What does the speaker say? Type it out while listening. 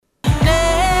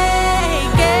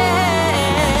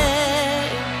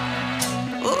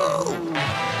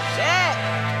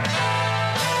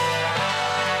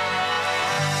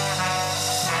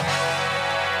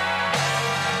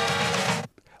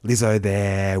Lizzo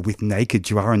there with Naked.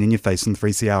 You are on In Your Face on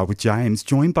 3CR with James,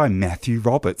 joined by Matthew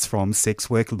Roberts from Sex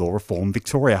Work Law Reform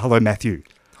Victoria. Hello, Matthew.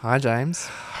 Hi, James.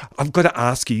 I've got to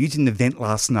ask you, you did an event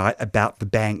last night about the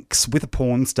banks with a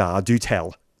porn star. Do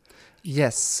tell.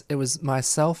 Yes, it was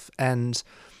myself and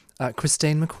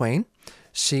Christine McQueen.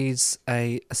 She's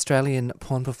a Australian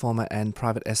porn performer and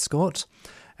private escort,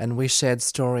 and we shared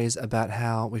stories about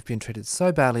how we've been treated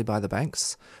so badly by the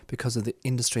banks because of the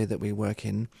industry that we work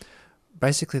in.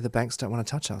 Basically, the banks don't want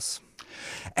to touch us.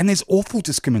 And there's awful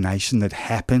discrimination that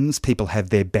happens. People have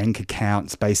their bank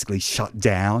accounts basically shut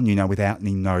down, without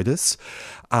any notice.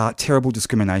 Terrible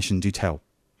discrimination, do tell.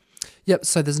 Yep,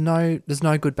 so there's no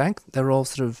good bank. They're all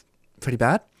sort of pretty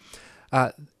bad.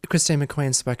 Christine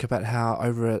McQueen spoke about how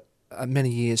over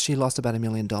many years she lost about $1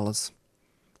 million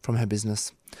from her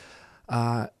business.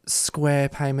 Square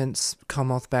Payments,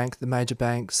 Commonwealth Bank, the major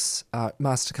banks,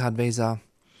 MasterCard, Visa,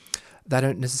 they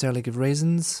don't necessarily give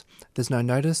reasons. There's no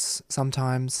notice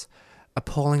sometimes.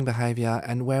 Appalling behaviour,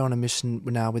 and we're on a mission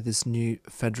now with this new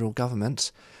federal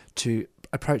government to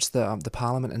approach the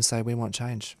Parliament and say we want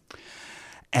change.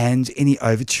 And any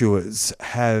overtures,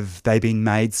 have they been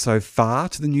made so far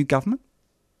to the new government?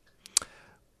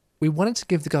 We wanted to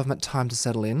give the government time to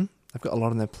settle in. They've got a lot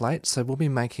on their plate, so we'll be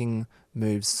making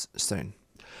moves soon.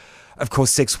 Of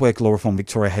course, Sex Work Law Reform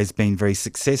Victoria has been very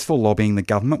successful lobbying the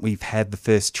government. We've had the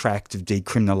first tract of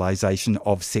decriminalisation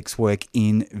of sex work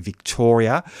in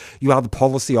Victoria. You are the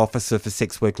Policy Officer for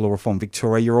Sex Work Law Reform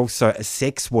Victoria. You're also a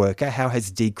sex worker. How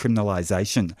has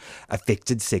decriminalisation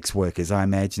affected sex workers? I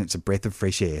imagine it's a breath of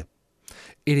fresh air.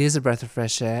 It is a breath of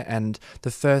fresh air, and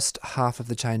the first half of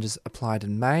the changes applied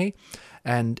in May,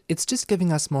 and it's just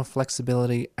giving us more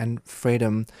flexibility and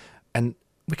freedom, and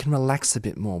we can relax a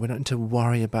bit more. We don't need to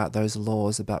worry about those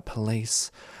laws, about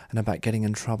police and about getting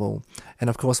in trouble. And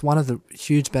of course, one of the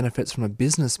huge benefits from a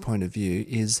business point of view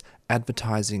is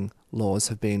advertising laws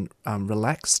have been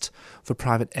relaxed for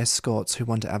private escorts who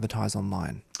want to advertise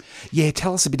online. Yeah,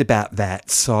 tell us a bit about that.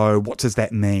 So what does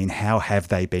that mean? How have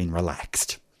they been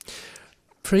relaxed?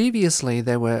 Previously,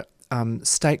 there were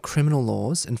state criminal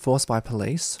laws enforced by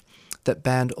police that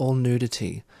banned all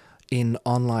nudity in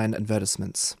online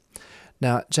advertisements.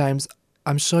 Now, James,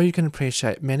 I'm sure you can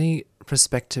appreciate many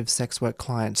prospective sex work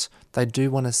clients, they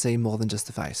do want to see more than just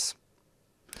the face.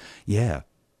 Yeah.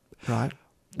 Right?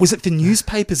 Was it for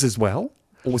newspapers as well,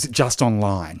 or was it just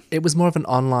online? It was more of an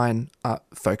online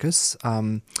focus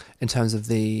in terms of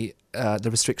the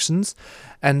restrictions.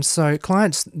 And so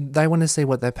clients, they want to see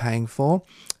what they're paying for.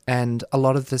 And a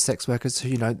lot of the sex workers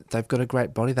who, they've got a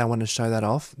great body, they want to show that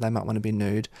off. They might want to be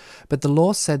nude. But the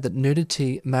law said that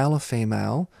nudity, male or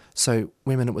female, so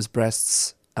women it was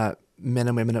breasts, men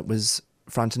and women it was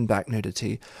front and back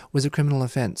nudity, was a criminal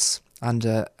offence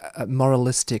under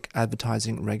moralistic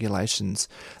advertising regulations.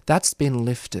 That's been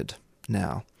lifted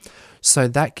now. So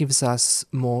that gives us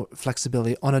more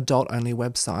flexibility on adult-only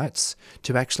websites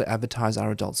to actually advertise our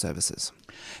adult services.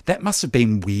 That must have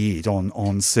been weird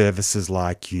on services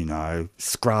like,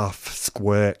 Scruff,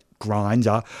 Squirt,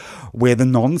 Grindr, where the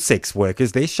non-sex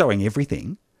workers, they're showing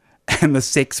everything, and the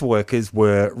sex workers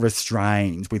were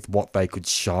restrained with what they could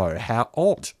show. How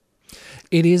odd.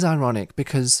 It is ironic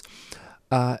because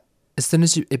as soon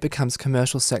as it becomes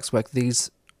commercial sex work,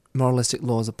 these moralistic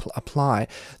laws apply.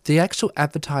 The actual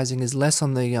advertising is less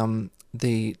on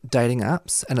the dating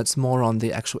apps, and it's more on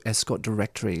the actual escort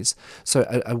directories. So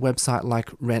a website like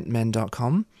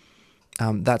rentmen.com,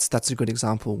 that's a good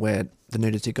example where the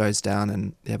nudity goes down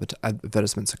and the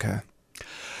advertisements occur.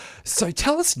 So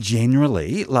tell us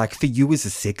generally, like for you as a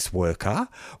sex worker,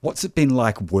 what's it been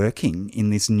like working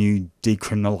in this new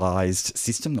decriminalised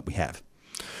system that we have?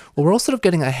 Well, we're all sort of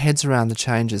getting our heads around the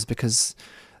changes because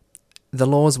the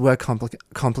laws were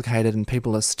complicated and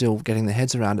people are still getting their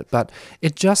heads around it, but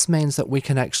it just means that we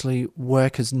can actually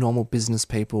work as normal business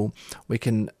people. We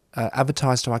can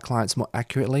advertise to our clients more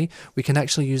accurately. We can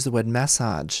actually use the word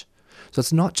massage. So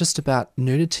it's not just about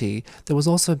nudity. There was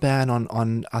also a ban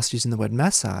on us using the word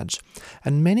massage.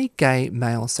 And many gay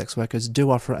male sex workers do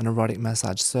offer an erotic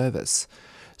massage service.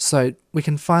 So we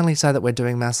can finally say that we're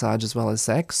doing massage as well as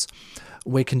sex.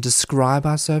 We can describe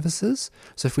our services.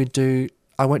 So if we do,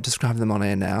 I won't describe them on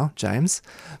air now, James,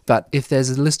 but if there's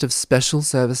a list of special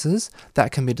services,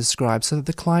 that can be described so that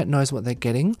the client knows what they're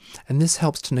getting, and this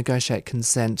helps to negotiate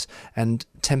consent and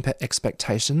temper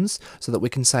expectations so that we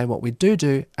can say what we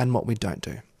do and what we don't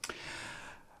do.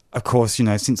 Of course,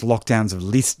 since lockdowns have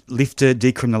lifted,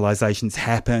 decriminalisation's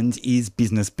happened, is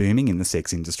business booming in the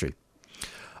sex industry?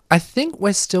 I think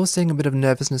we're still seeing a bit of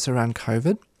nervousness around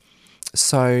COVID.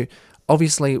 So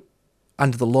obviously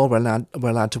under the law, we're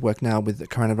allowed to work now with the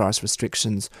coronavirus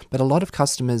restrictions. But a lot of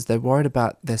customers, they're worried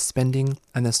about their spending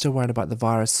and they're still worried about the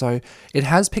virus. So it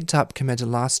has picked up compared to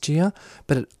last year,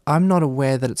 but I'm not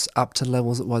aware that it's up to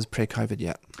levels it was pre-COVID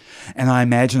yet. And I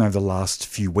imagine over the last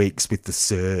few weeks with the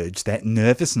surge, that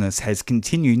nervousness has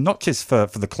continued, not just for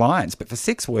the clients, but for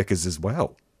sex workers as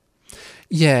well.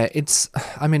 Yeah,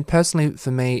 personally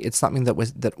for me, it's something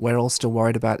that we're all still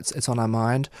worried about. It's on our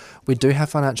mind. We do have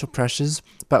financial pressures,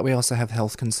 but we also have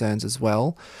health concerns as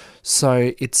well.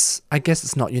 So I guess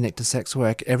it's not unique to sex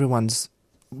work. Everyone's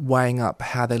weighing up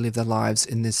how they live their lives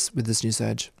with this new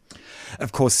surge.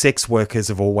 Of course, sex workers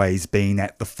have always been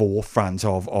at the forefront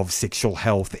of sexual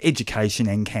health, education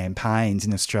and campaigns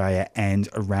in Australia and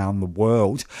around the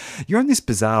world. You're in this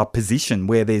bizarre position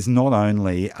where there's not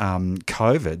only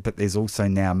COVID, but there's also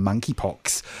now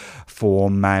monkeypox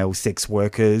for male sex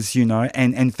workers,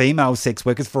 and female sex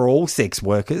workers, for all sex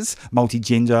workers,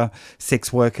 multigender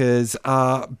sex workers.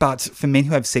 But for men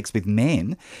who have sex with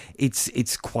men,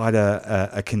 it's quite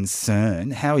a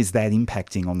concern. How is that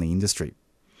impacting on the industry?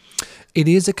 It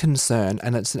is a concern,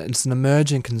 and it's an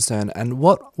emerging concern. And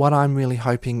what I'm really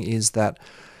hoping is that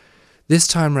this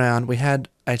time round, we had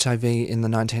HIV in the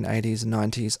 1980s and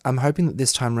 90s. I'm hoping that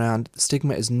this time round,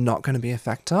 stigma is not going to be a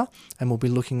factor, and we'll be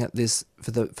looking at this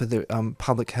for the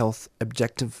public health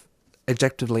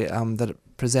objectively that it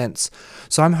presents.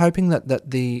 So I'm hoping that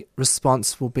the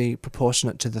response will be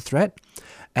proportionate to the threat,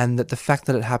 and that the fact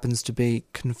that it happens to be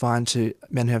confined to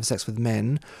men who have sex with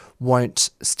men won't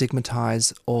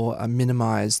stigmatise or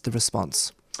minimise the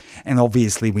response. And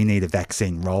obviously we need a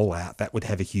vaccine rollout. That would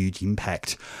have a huge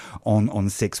impact on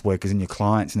sex workers and your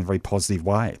clients in a very positive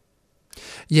way.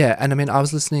 Yeah, and I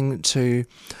was listening to,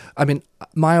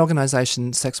 my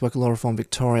organisation, Sex Worker Law Reform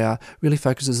Victoria, really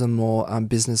focuses on more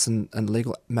business and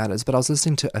legal matters, but I was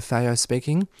listening to AFAO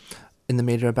speaking in the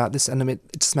media about this, and it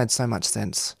just made so much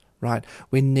sense. Right,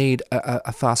 we need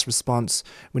a fast response.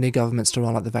 We need governments to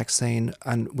roll out the vaccine,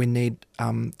 and we need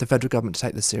the federal government to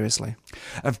take this seriously.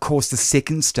 Of course, the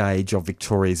second stage of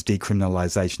Victoria's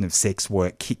decriminalisation of sex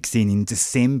work kicks in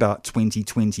December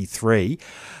 2023.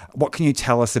 What can you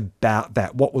tell us about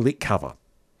that? What will it cover?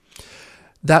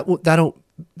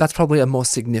 That's probably a more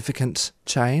significant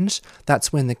change.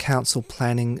 That's when the council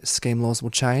planning scheme laws will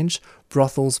change.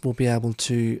 Brothels will be able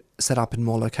to set up in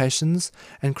more locations,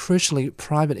 and crucially,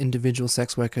 private individual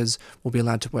sex workers will be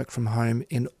allowed to work from home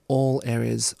in all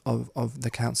areas of the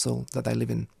council that they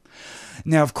live in.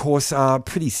 Now, of course,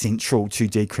 pretty central to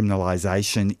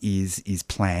decriminalisation is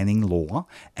planning law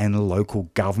and local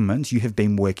government. You have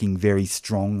been working very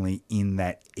strongly in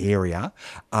that area.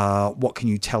 What can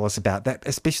you tell us about that?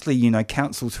 Especially,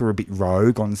 councils who are a bit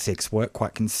rogue on sex work,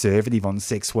 quite conservative on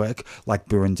sex work, like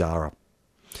Boroondara.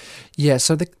 Yeah,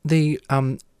 so the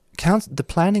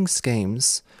planning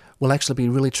schemes will actually be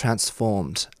really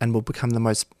transformed and will become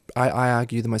I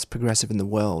argue, the most progressive in the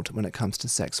world when it comes to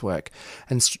sex work.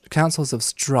 And councils have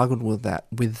struggled with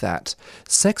that.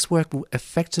 Sex work will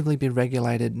effectively be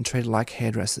regulated and treated like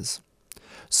hairdressers.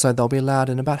 So they'll be allowed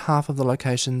in about half of the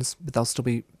locations, but they'll still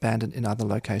be banned in other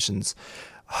locations.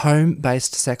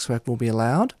 Home-based sex work will be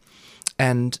allowed.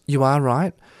 And you are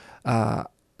right,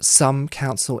 some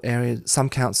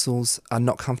councils are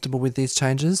not comfortable with these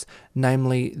changes,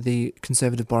 namely the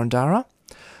Conservative Boroondara.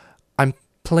 I'm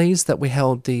pleased that we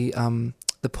held the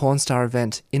Porn Star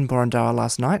event in Boroondara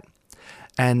last night,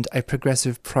 and a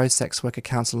progressive pro-sex worker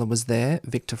councillor was there,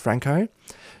 Victor Franco.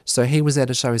 So he was there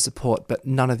to show his support, but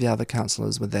none of the other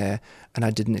councillors were there, and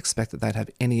I didn't expect that they'd have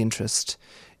any interest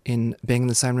in being in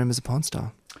the same room as a porn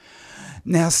star.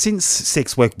 Now, since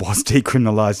sex work was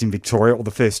decriminalised in Victoria, or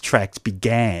the first tract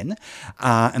began,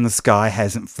 and the sky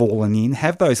hasn't fallen in,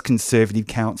 have those conservative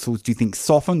councils, do you think,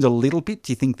 softened a little bit?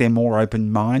 Do you think they're more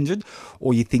open-minded?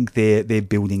 Or you think they're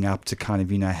building up to kind of,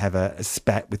 have a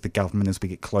spat with the government as we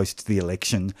get closer to the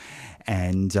election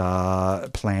and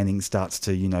planning starts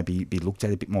to, be looked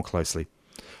at a bit more closely?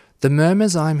 The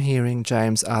murmurs I'm hearing,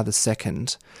 James, are the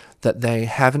second, that they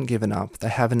haven't given up, they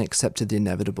haven't accepted the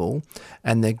inevitable,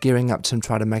 and they're gearing up to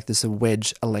try to make this a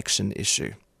wedge election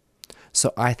issue.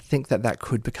 So I think that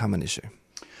could become an issue.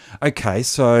 Okay,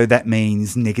 so that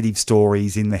means negative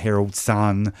stories in the Herald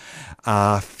Sun,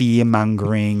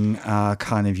 fear-mongering,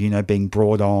 kind of, being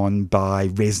brought on by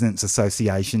residents'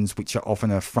 associations, which are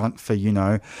often a front for,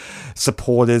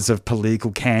 supporters of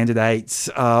political candidates,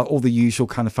 all the usual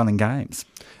kind of fun and games.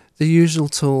 The usual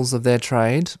tools of their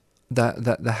trade,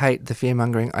 the hate, the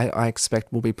fear-mongering, I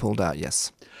expect will be pulled out,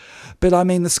 yes. But I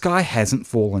mean, the sky hasn't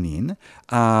fallen in,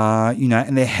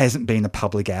 and there hasn't been a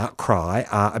public outcry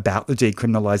about the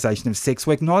decriminalisation of sex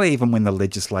work, not even when the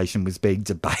legislation was being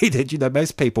debated.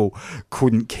 Most people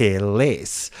couldn't care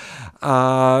less.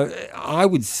 I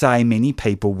would say many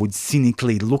people would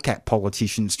cynically look at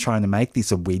politicians trying to make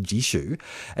this a wedge issue,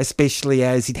 especially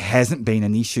as it hasn't been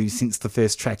an issue since the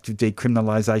first tract of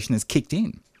decriminalisation has kicked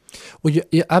in. Well,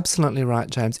 you're absolutely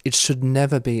right, James. It should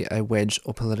never be a wedge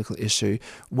or political issue.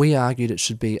 We argued it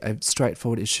should be a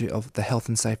straightforward issue of the health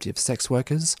and safety of sex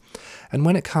workers. And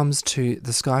when it comes to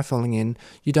the sky falling in,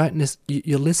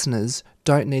 your listeners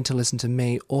don't need to listen to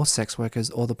me or sex workers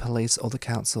or the police or the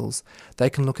councils. They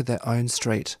can look at their own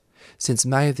street. Since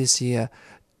May of this year,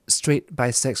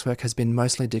 street-based sex work has been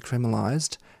mostly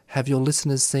decriminalised. Have your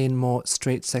listeners seen more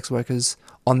street sex workers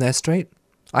on their street?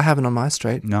 I haven't on my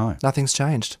street. No. Nothing's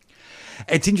changed.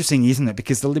 It's interesting, isn't it?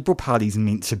 Because the Liberal Party's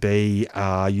meant to be,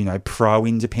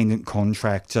 pro-independent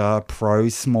contractor,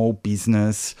 pro-small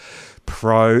business,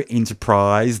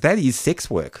 pro-enterprise. That is sex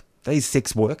work. That is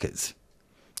sex workers.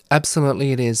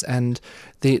 Absolutely it is. And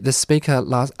the speaker at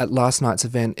last night's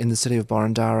event in the city of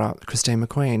Borondara, Christine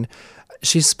McQueen,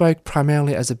 she spoke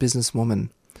primarily as a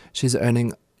businesswoman. She's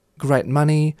earning great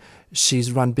money.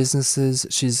 She's run businesses.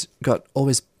 She's got all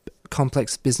these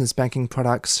complex business banking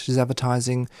products. She's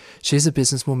advertising. She's a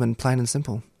businesswoman, plain and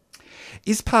simple.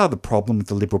 Is part of the problem with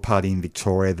the Liberal Party in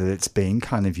Victoria that it's been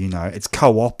kind of, it's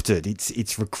co-opted,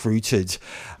 it's recruited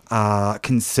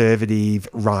conservative,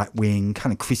 right-wing,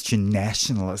 kind of Christian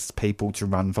nationalist people to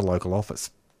run for local office?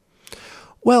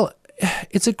 Well,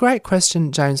 it's a great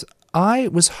question, James. I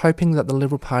was hoping that the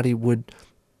Liberal Party would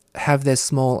have their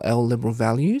small L Liberal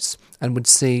values and would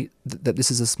see that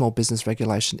this is a small business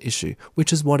regulation issue,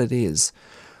 which is what it is.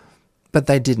 But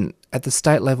they didn't. At the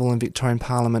state level in Victorian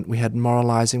Parliament, we had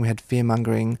moralising, we had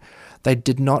fear-mongering. They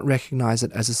did not recognise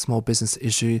it as a small business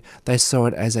issue. They saw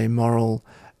it as a moral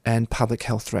and public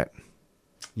health threat.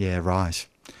 Yeah, right.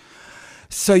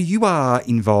 So you are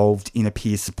involved in a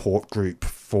peer support group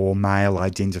for male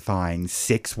identifying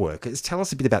sex workers. Tell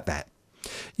us a bit about that.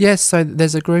 Yes, so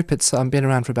there's a group, it's been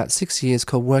around for about 6 years,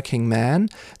 called Working Man.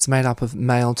 It's made up of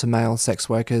male-to-male sex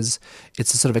workers.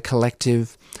 It's a sort of a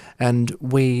collective, and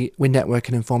we network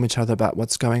and inform each other about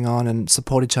what's going on and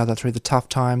support each other through the tough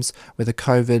times with the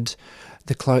COVID,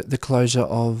 the closure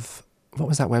of, what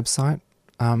was that website?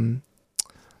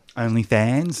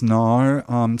 OnlyFans? No.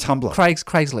 Tumblr.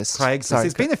 Craigslist. Sorry.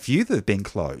 There's been a few that have been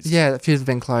closed. Yeah, a few have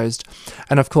been closed.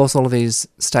 And of course, all of these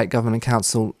state government and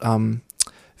council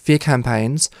fear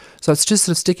campaigns. So it's just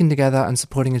sort of sticking together and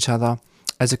supporting each other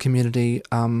as a community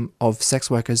of sex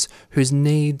workers whose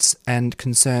needs and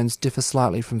concerns differ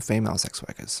slightly from female sex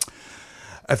workers.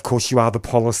 Of course, you are the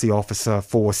policy officer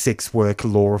for Sex Work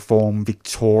Law Reform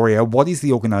Victoria. What is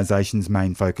the organisation's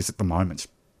main focus at the moment?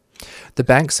 The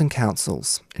banks and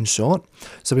councils, in short.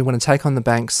 So we want to take on the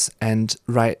banks and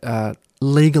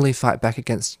legally fight back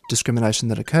against discrimination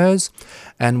that occurs,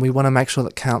 and we want to make sure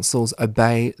that councils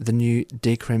obey the new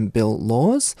Decrim Bill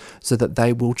laws so that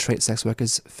they will treat sex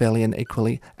workers fairly and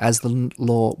equally as the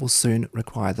law will soon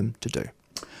require them to do.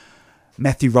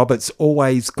 Matthew Roberts,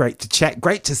 always great to chat.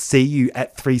 Great to see you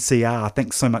at 3CR.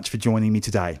 Thanks so much for joining me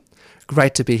today.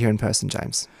 Great to be here in person,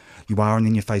 James. You are on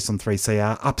In Your Face on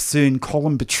 3CR. Up soon,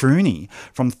 Colin Batrouney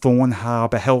from Thorn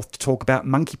Harbour Health to talk about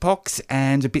monkeypox,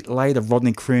 and a bit later,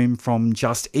 Rodney Croome from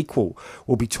Just Equal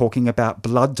will be talking about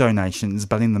blood donations.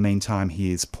 But in the meantime,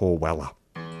 here's Paul Weller.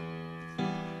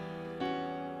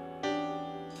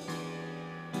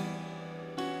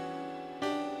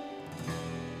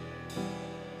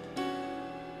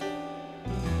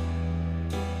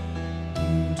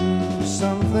 Do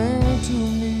something to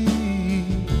me.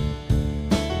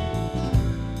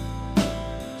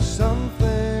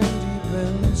 Something deep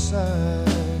inside.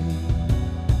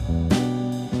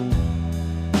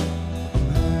 I'm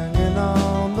hanging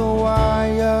on the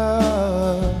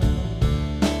wire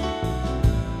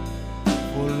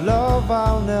for love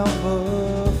I'll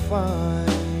never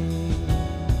find.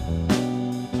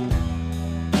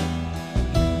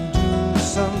 You do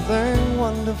something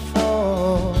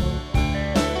wonderful,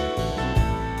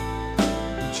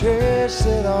 chase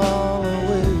it all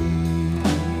away.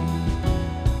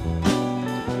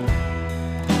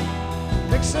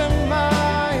 Mixing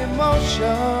my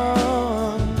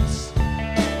emotions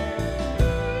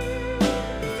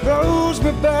throws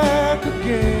me back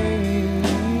again.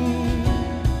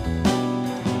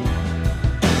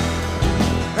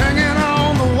 Hanging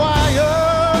on the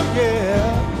wire,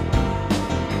 yeah.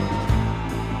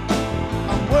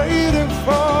 I'm waiting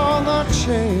for the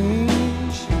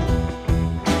change.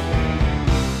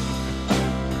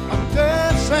 I'm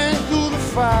dancing through the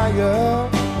fire.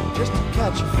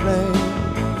 flame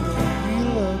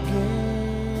real again.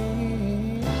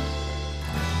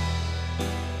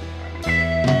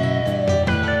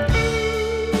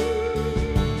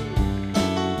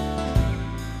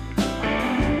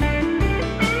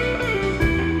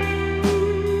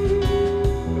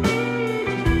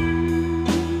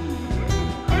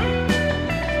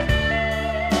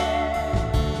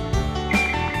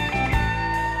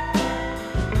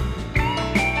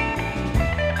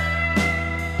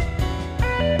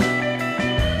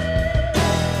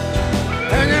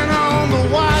 Hanging on the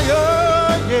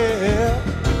wire, yeah.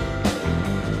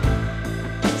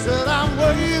 Said I'm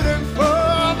waiting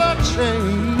for the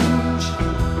change.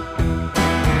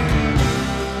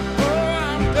 Oh,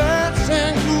 I'm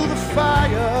dancing through the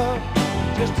fire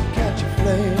just to catch a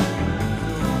flame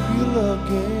real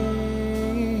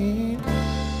again.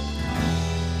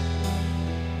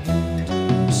 You do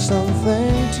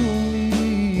something to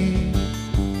me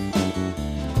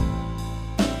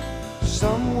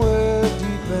somewhere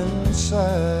deep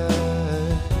inside,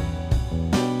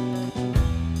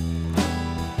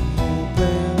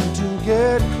 hoping to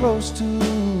get close to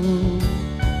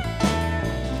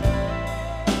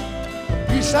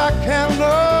peace I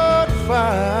cannot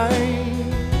find.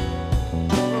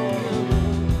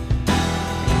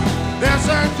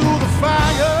 Dancing through the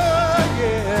fire,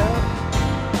 yeah,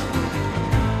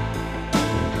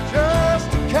 just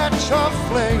to catch a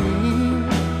flame.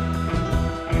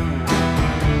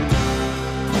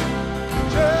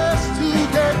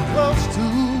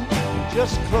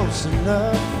 Just close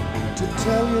enough to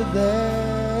tell you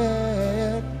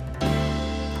that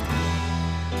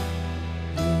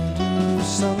you do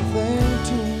something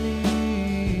to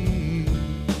me,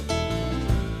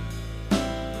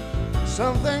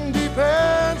 something deep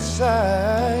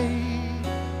inside.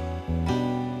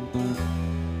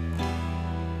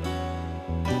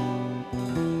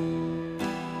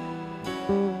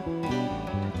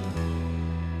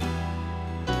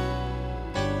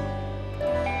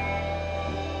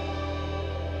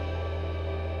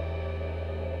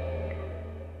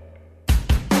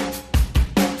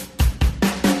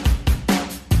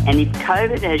 And if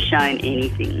COVID has shown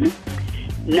anything,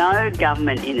 no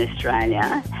government in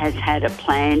Australia has had a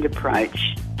planned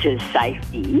approach to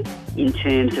safety in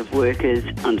terms of workers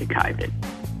under COVID.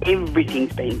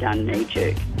 Everything's been done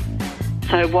knee-jerk.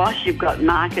 So whilst you've got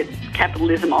market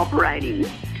capitalism operating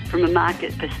from a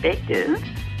market perspective,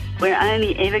 we're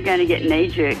only ever going to get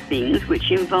knee-jerk things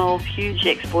which involve huge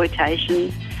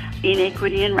exploitation,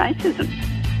 inequity and racism.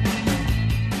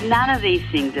 None of these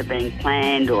things are being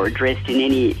planned or addressed in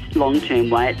any long-term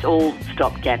way. It's all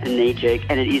stopgap and knee-jerk,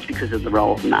 and it is because of the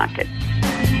role of the market.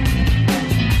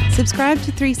 Subscribe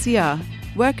to 3CR,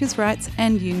 workers' rights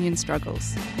and union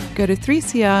struggles. Go to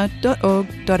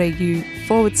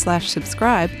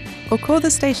 3cr.org.au/subscribe or call the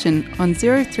station on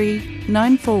 03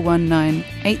 9419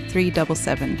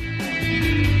 8377.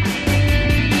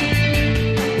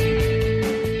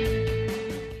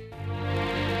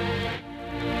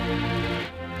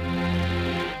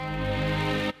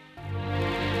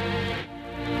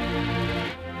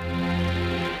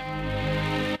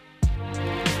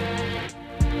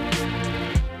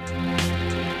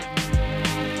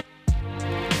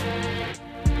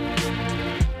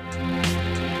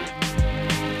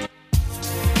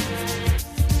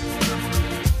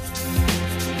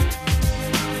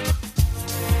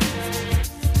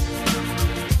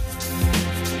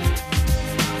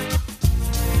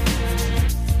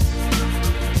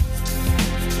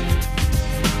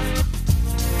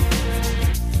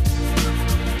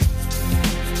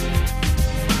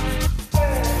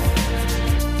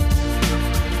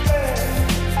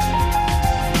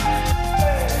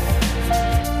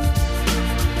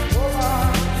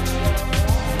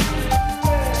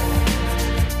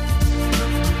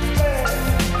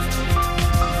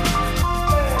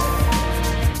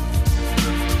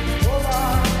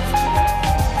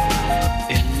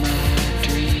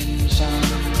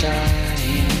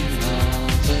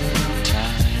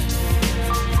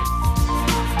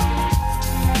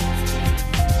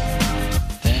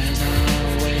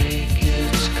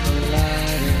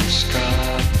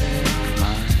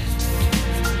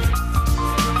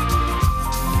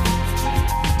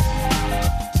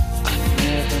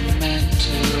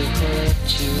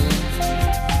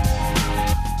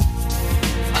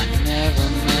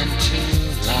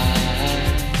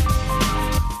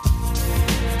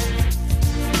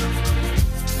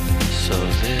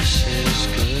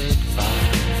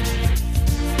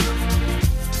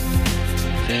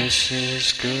 This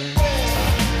is good.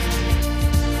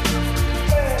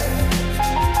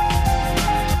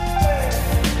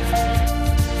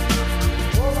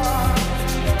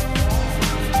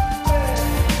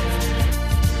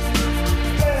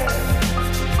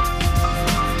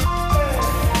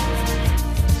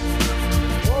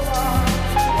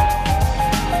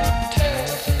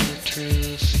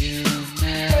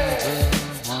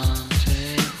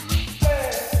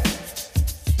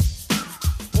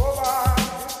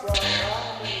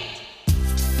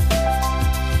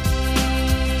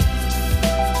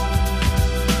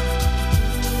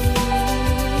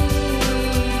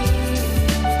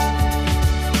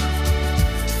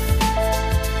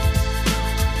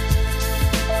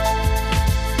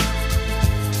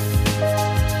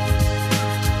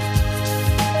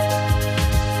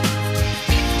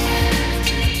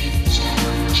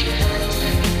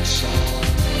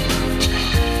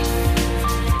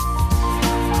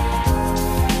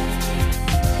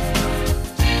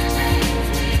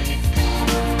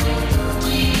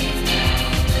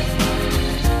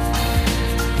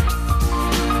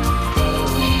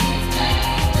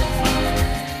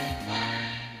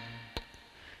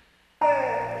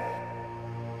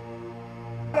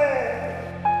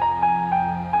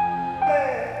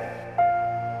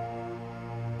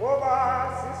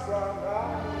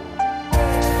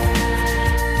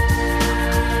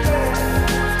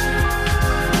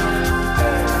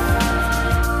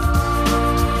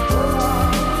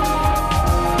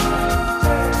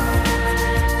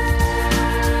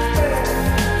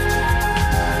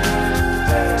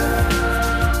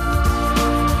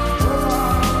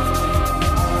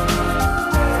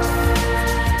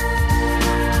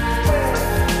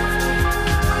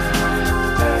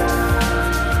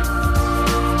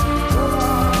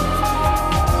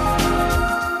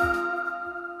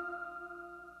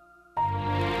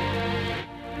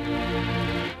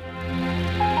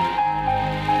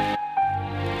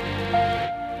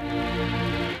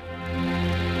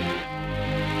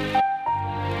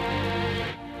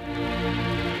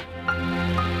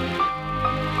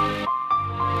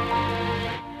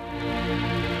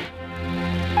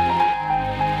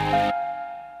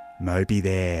 Moby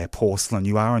there, Porcelain.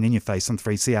 You are on In Your Face on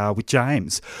 3CR with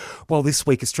James. Well, this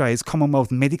week, Australia's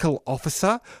Commonwealth Medical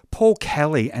Officer, Paul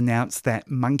Kelly, announced that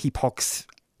monkeypox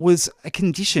was a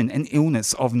condition, an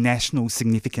illness of national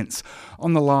significance.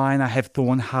 On the line, I have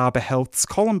Thorn Harbour Health's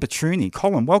Colin Batrouney.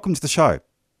 Colin, welcome to the show.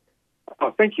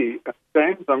 Oh, thank you,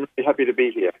 James. I'm really happy to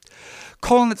be here.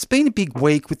 Colin, it's been a big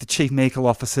week with the Chief Medical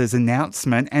Officer's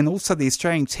announcement and also the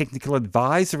Australian Technical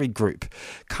Advisory Group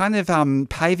kind of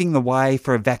paving the way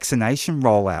for a vaccination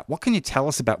rollout. What can you tell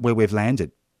us about where we've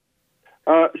landed?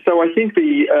 So I think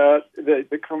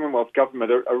the Commonwealth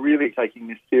Government are really taking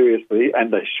this seriously,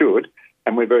 and they should,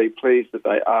 and we're very pleased that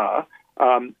they are.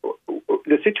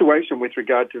 The situation with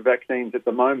regard to vaccines at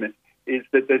the moment is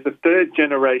that there's a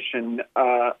third-generation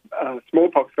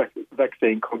smallpox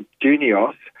vaccine called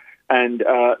Junios, and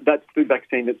that's the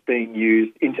vaccine that's being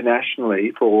used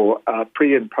internationally for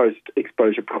pre- and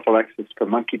post-exposure prophylaxis for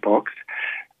monkeypox.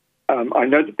 I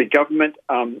know that the government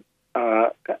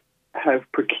have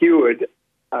procured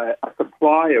a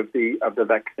supply of the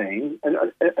vaccine, and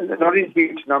not in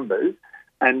huge numbers,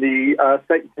 and the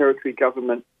state and territory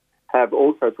government have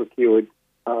also procured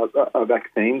a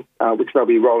vaccine, which they'll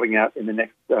be rolling out in the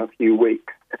next few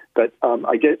weeks. But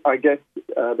I guess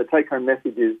the take-home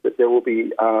message is that there will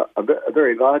be a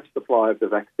very large supply of the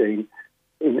vaccine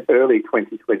in early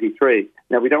 2023.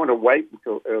 Now, we don't want to wait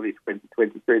until early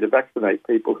 2023 to vaccinate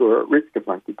people who are at risk of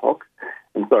monkeypox.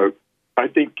 And so I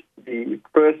think the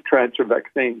first tranche of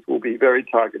vaccines will be very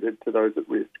targeted to those at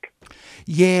risk.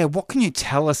 Yeah, what can you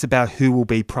tell us about who will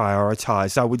be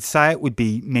prioritised? I would say it would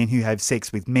be men who have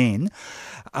sex with men,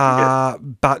 Yes.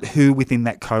 but who within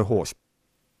that cohort?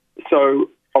 So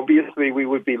obviously we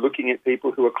would be looking at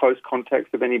people who are close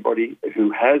contacts of anybody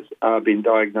who has been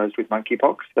diagnosed with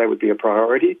monkeypox. That would be a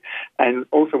priority. And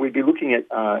also we'd be looking at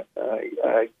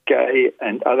gay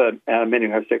and other men who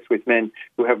have sex with men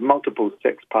who have multiple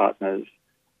sex partners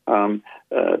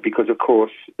because, of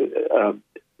course,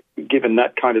 given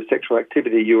that kind of sexual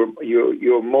activity,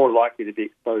 you're more likely to be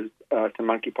exposed to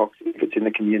monkeypox if it's in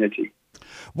the community.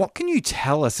 What can you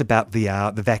tell us about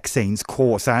the vaccine's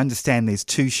course? I understand there's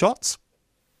 2 shots.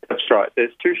 That's right.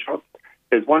 There's 2 shots.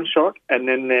 There's 1 shot, and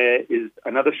then there is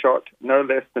another shot no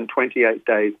less than 28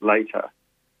 days later.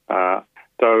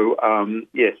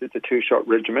 Yes, it's a 2-shot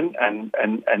regimen, and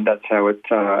that's how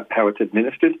it's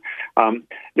administered.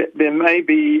 There may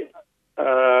be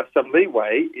some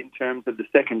leeway in terms of the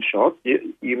second shot.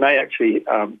 You may actually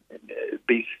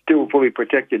be still fully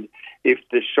protected if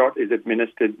the shot is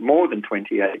administered more than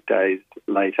 28 days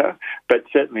later, but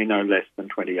certainly no less than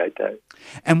 28 days.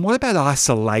 And what about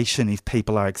isolation if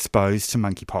people are exposed to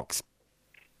monkeypox?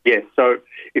 Yes, so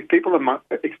if people are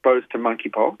exposed to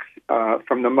monkeypox,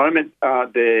 from the moment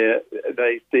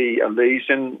they see a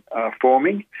lesion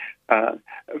forming,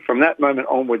 from that moment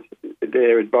onwards,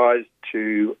 they're advised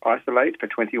to isolate for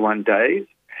 21 days.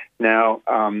 Now,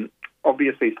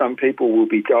 obviously, some people will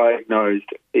be diagnosed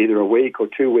either a week or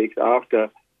 2 weeks after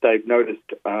they've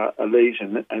noticed a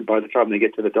lesion, and by the time they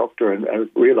get to the doctor and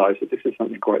realise that this is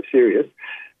something quite serious.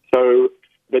 So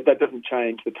that doesn't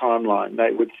change the timeline.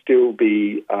 They would still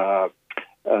be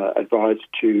advised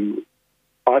to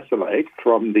isolate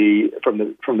from the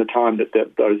time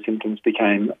that those symptoms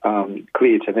became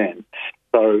clear to them.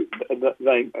 So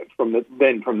from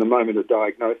the moment of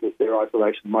diagnosis, their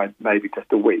isolation may be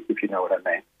just a week, if you know what I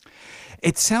mean.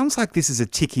 It sounds like this is a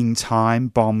ticking time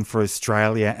bomb for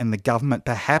Australia, and the government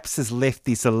perhaps has left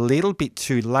this a little bit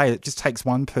too late. It just takes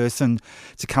one person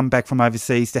to come back from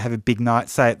overseas to have a big night,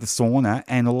 say at the sauna,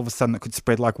 and all of a sudden it could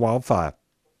spread like wildfire.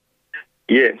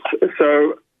 Yes.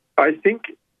 So I think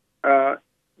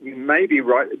you may be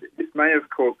right. This may have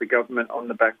caught the government on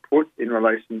the back foot in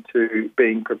relation to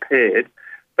being prepared.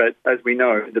 But as we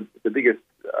know, the biggest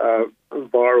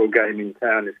viral game in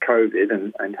town is COVID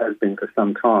and has been for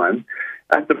some time.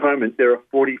 At the moment, there are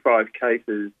 45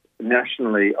 cases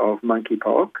nationally of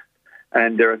monkeypox,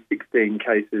 and there are 16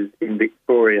 cases in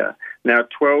Victoria. Now,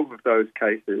 12 of those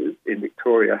cases in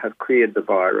Victoria have cleared the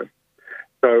virus.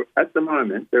 So at the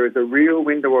moment, there is a real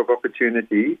window of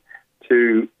opportunity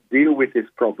to deal with this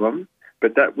problem,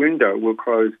 but that window will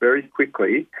close very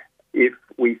quickly if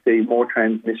we see more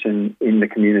transmission in the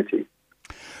community.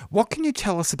 What can you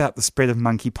tell us about the spread of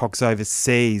monkeypox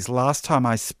overseas? Last time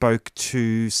I spoke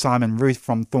to Simon Ruth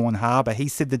from Thorn Harbour, he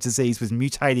said the disease was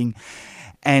mutating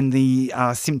and the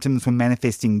symptoms were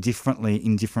manifesting differently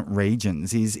in different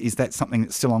regions. Is that something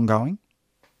that's still ongoing?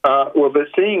 Well, they're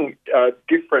seeing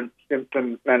different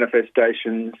symptom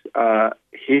manifestations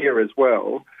here as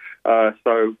well.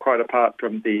 So quite apart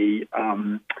from the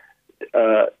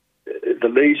the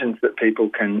lesions that people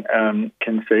can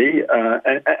see,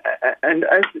 and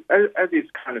as is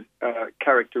kind of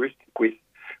characteristic with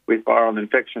viral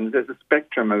infections, there's a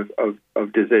spectrum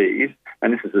of disease,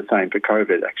 and this is the same for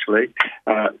COVID actually.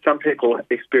 Some people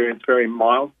experience very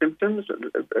mild symptoms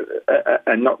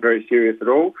and not very serious at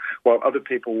all, while other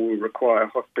people will require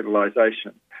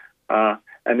hospitalisation.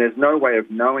 And there's no way of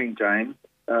knowing, James,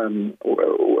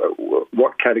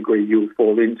 what category you'll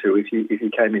fall into if you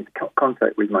came into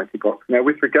contact with monkeypox. Now,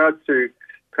 with regard to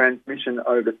transmission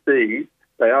overseas,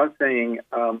 they are seeing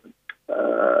a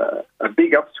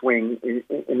big upswing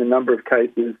in the number of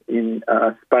cases in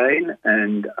Spain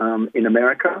and in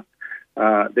America.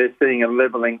 They're seeing a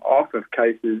levelling off of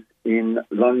cases in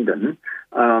London.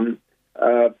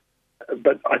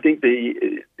 But I think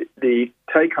the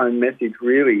take-home message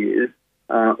really is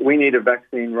we need a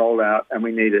vaccine rollout, and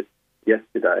we need it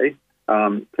yesterday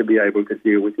to be able to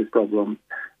deal with this problem.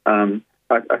 I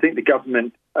think the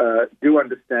government do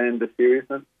understand the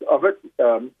seriousness of it,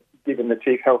 given the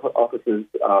Chief Health Officer's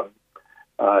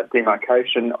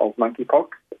demarcation of monkeypox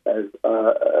as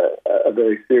a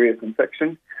very serious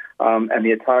infection, and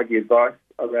the ATAGI advice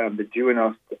around the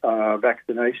Duanos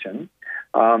vaccination.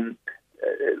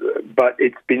 But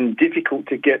it's been difficult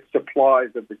to get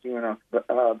supplies of the Duanos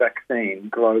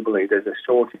vaccine globally. There's a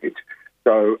shortage.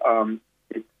 So,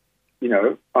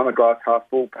 I'm a glass half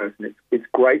full person. It's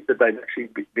great that they've actually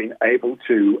been able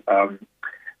to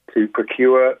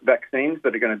procure vaccines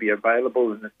that are going to be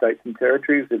available in the states and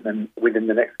territories within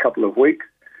the next couple of weeks.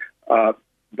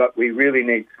 But we really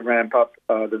need to ramp up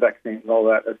the vaccine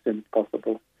rollout as soon as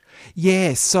possible.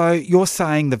 Yeah, so you're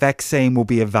saying the vaccine will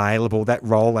be available, that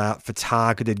rollout for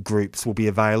targeted groups will be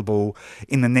available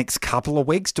in the next couple of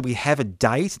weeks. Do we have a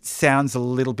date? It sounds a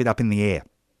little bit up in the air.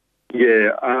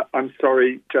 Yeah, I'm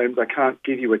sorry, James, I can't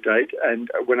give you a date. And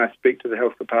when I speak to the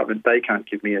health department, they can't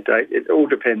give me a date. It all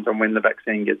depends on when the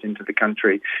vaccine gets into the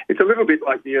country. It's a little bit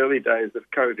like the early days of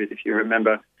COVID, if you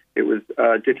remember. It was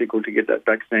difficult to get that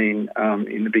vaccine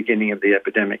in the beginning of the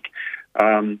epidemic.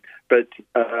 But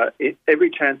every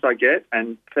chance I get,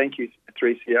 and thank you,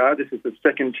 3CR, this is the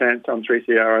second chance on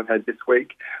 3CR I've had this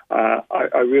week,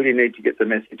 I really need to get the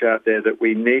message out there that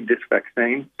we need this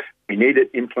vaccine. We need it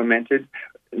implemented.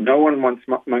 No one wants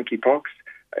monkeypox.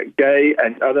 Gay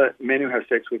and other men who have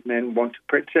sex with men want to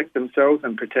protect themselves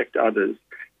and protect others.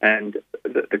 And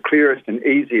the clearest and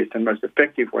easiest and most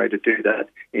effective way to do that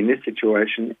in this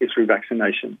situation is through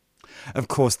vaccination. Of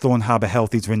course, Thorn Harbour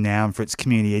Health is renowned for its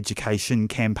community education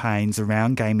campaigns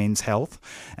around gay men's health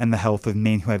and the health of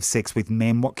men who have sex with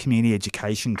men. What community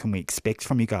education can we expect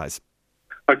from you guys?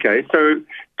 Okay, so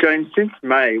James, since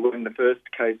May, when the first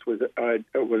case was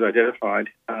identified,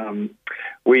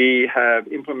 we have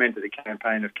implemented a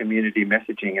campaign of community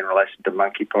messaging in relation to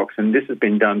monkeypox, and this has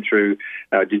been done through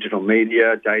our digital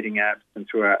media, dating apps, and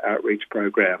through our outreach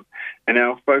program. And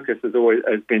our focus has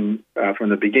been from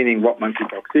the beginning what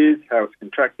monkeypox is, how it's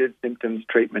contracted, symptoms,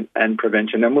 treatment, and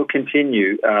prevention, and we'll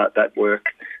continue that work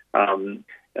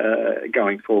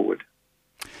going forward.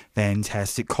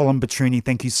 Fantastic. Colin Batrouney,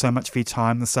 thank you so much for your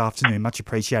time this afternoon. Much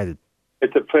appreciated.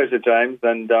 It's a pleasure, James,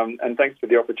 and thanks for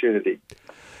the opportunity.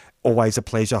 Always a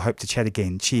pleasure. Hope to chat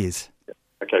again. Cheers.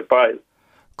 Okay, bye.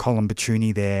 Colin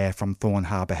Batrouney there from Thorn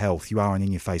Harbour Health. You are on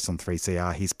In Your Face on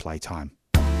 3CR. Here's Playtime.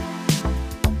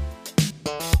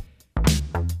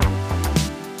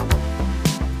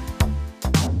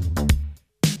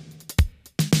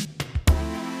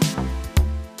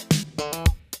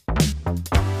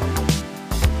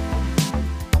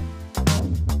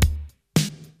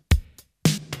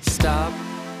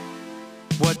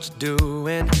 What you're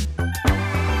doing,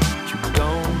 you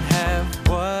don't have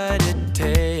what it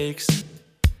takes.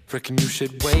 Reckon you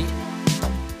should wait.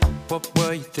 What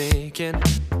were you thinking?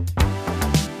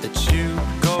 That you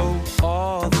go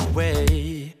all the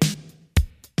way.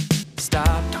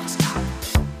 Stop, don't stop.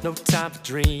 No time for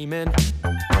dreaming.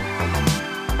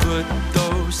 Put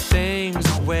those things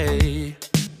away.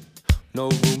 No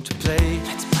room to play.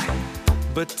 Let's play.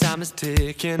 But time is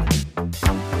ticking.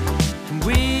 And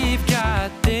we've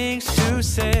got things to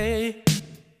say.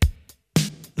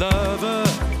 Lover,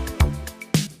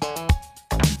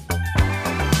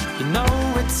 you know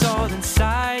it's all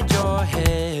inside your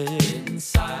head.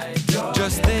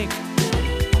 Just think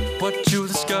what you'll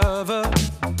discover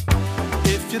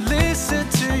if you listen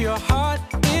to your heart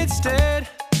instead.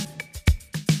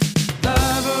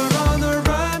 Lover on the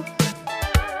run,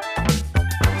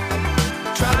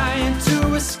 trying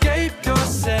to escape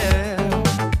yourself.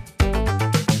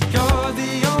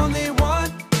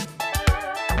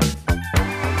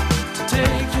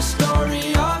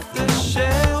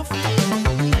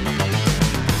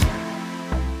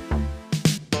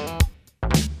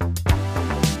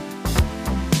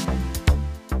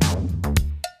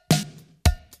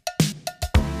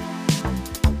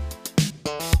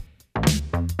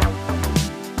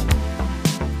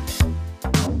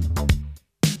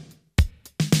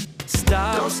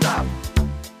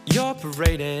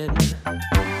 proliferating.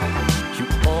 You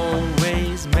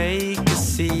always make a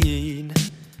scene.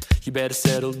 You better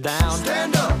settle down.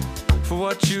 Stand up for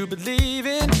what you believe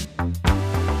in and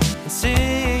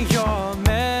sing your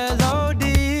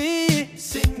melody.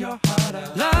 Sing your heart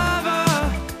out.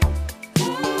 Lover,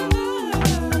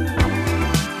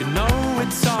 you know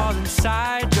it's all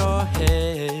inside your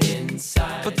head.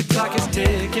 But the clock is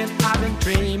ticking. I've been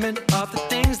dreaming of the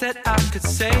things that I could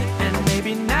say, and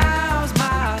maybe now's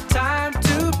my time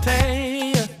to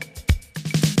play.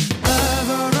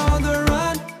 Lover on the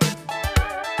run,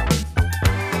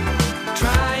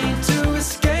 trying to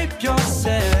escape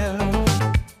yourself.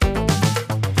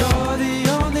 You're the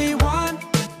only one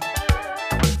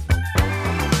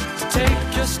to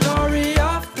take your story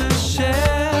off the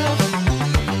shelf.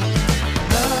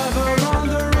 Lover on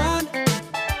the run,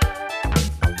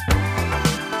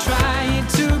 trying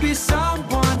to be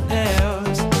someone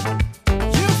else.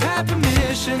 You've had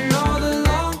permission all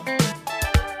along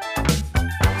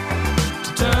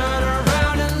to turn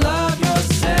around and love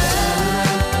yourself.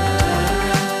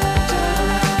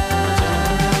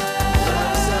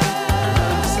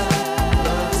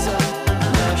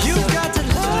 You've got to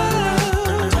love.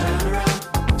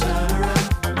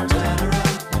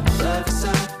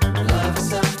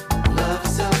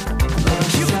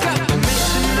 You've got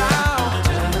permission now.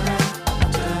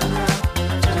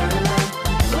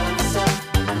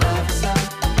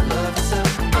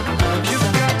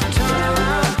 You've got to turn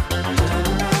around.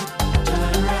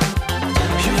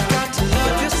 You've got to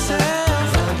love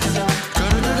yourself.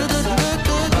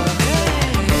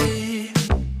 Hey.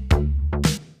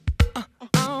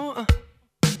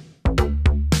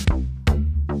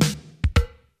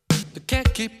 You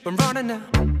can't keep on running now.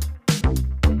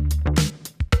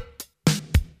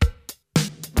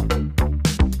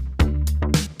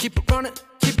 Keep it running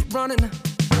now.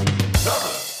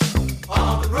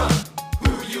 On the run,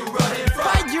 who you running from?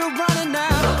 Why you running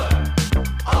now?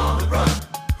 On the run,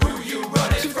 who you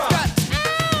running from?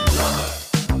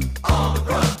 On the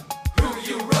run, who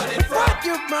you running from? Why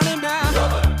you running now?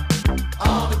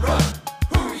 On the run,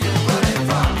 who you running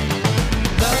from?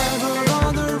 Lover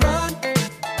on the run,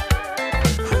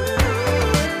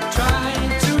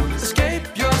 trying to escape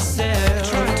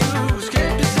yourself.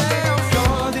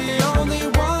 You're the only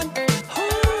one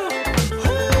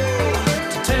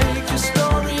to take your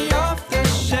story off the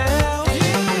shelf.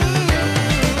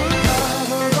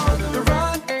 Lover on the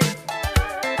run,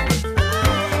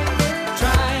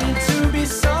 trying to be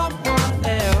someone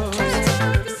else.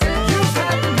 You've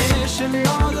had permission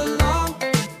all along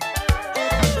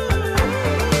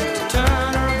to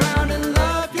turn around and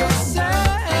love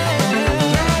yourself.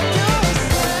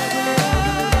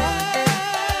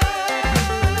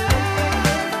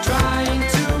 Trying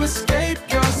to escape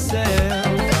yourself.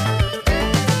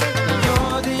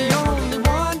 You're the only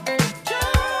one to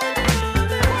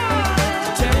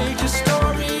take your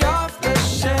story off the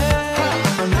shelf.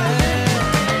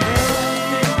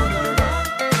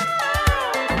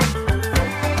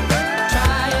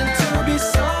 Trying to be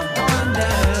someone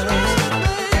else.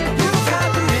 You've had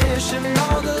permission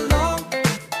all along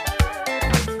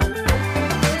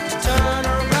to turn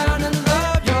around and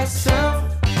love yourself.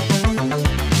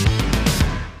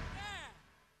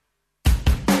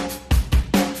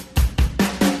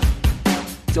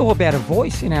 It's all about a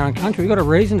voice in our own country. We've got a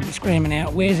reason to be screaming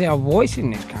out, where's our voice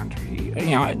in this country?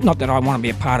 You know, not that I want to be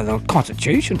a part of the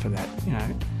Constitution for that, you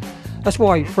know. That's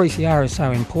why 3CR is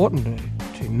so important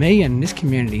to me and this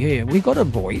community here. We've got a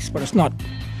voice, but it's not,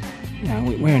 you know,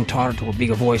 we're entitled to a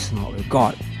bigger voice than what we've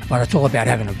got, but it's all about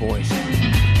having a voice.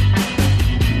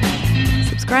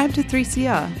 Subscribe to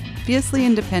 3CR, fiercely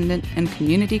independent and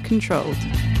community controlled.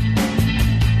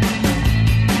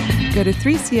 Go to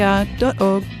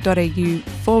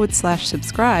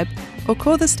 3cr.org.au/subscribe or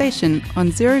call the station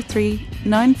on 03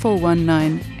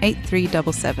 9419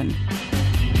 8377.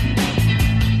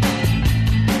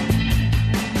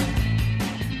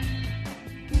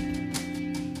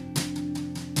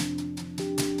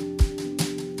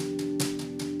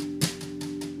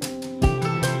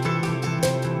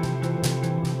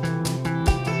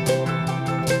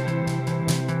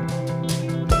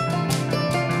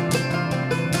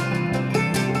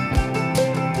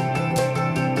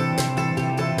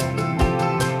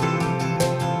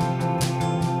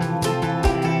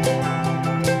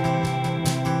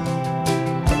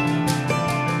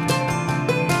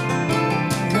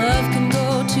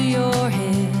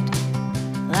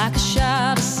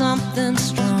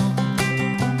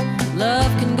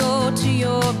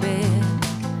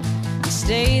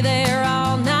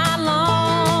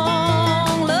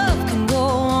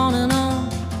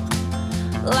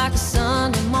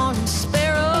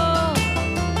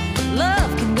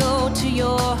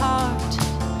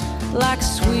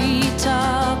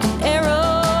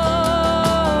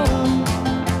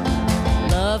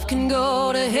 can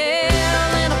go to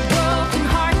hell in a broken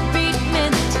heartbeat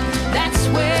minute. That's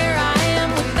where I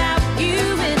am without you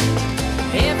in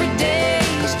it. Every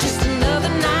day's just another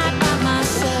night by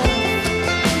myself.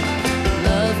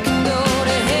 Love can go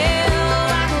to hell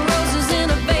like roses in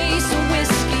a vase of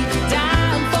whiskey,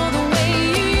 dying for the way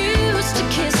you used to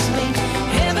kiss me.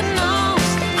 Heaven knows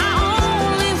I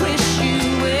only wish you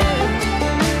well.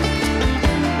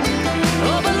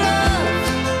 Oh, but love,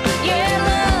 yeah,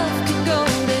 love can go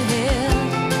to hell.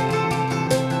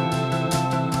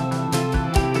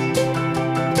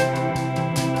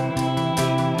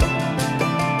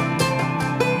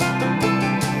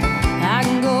 I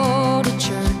can go to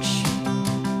church,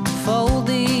 fold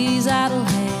these idle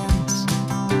hands.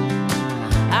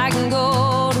 I can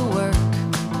go to work,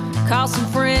 call some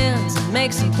friends and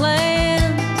make some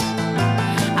plans.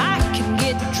 I can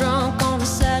get drunk on a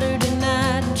Saturday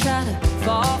night and try to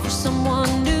fall for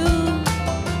someone new,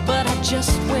 but I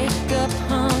just wake up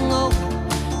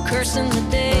hungover, cursing the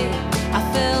day I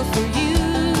fell for you.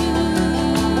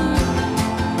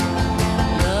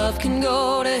 Love can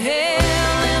go to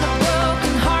hell in a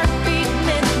broken heartbeat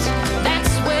minute.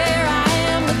 That's where I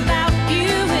am without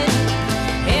you in it.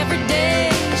 Every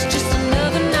day's just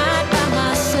another night by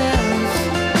myself.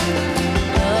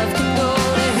 Love can go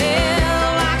to hell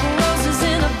like roses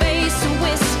in a vase of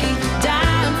whiskey,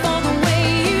 dying for the way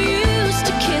you used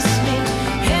to kiss me.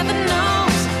 Heaven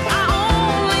knows I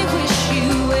only wish you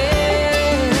well.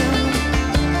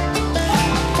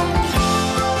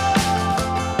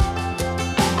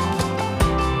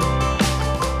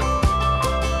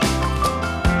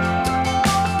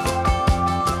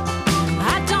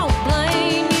 I don't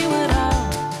blame you at all.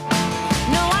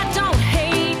 No, I don't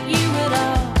hate you at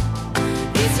all.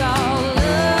 It's all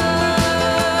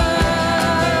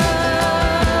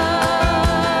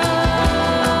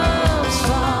love's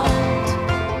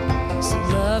fault. So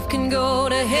love can go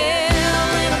to hell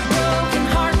in a broken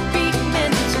heartbeat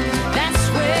minute. That's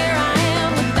where I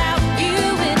am without you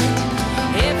in it.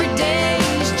 Every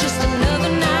day's just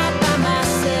another night by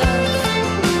myself.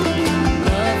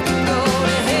 Love can go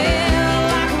to hell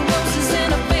like roses in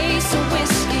a vase of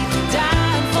whiskey,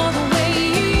 dying for the way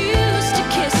you used to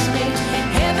kiss me.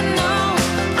 Heaven knows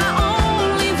I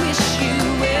only wish you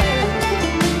well.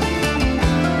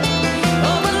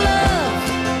 Oh, but love,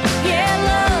 yeah,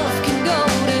 love can go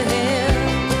to hell.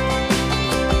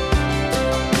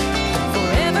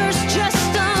 Forever's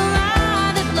just a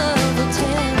lie that love will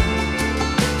tell.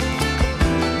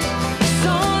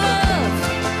 So love,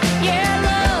 yeah,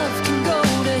 love can go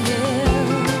to hell.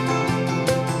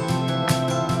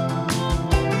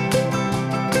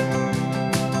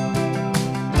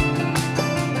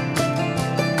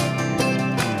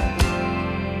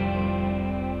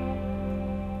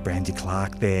 Brandy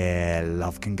Clark there.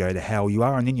 Love can go to hell. You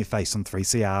are on In Your Face on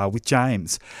 3CR with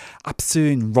James. Up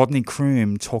soon, Rodney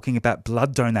Croome talking about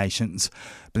blood donations.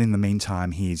 But in the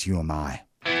meantime, here's You Am I.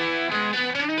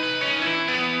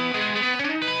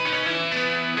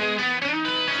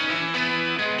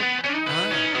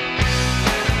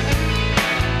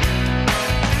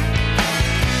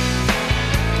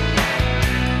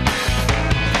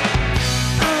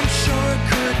 I'm sure it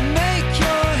could make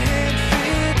your hand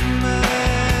fit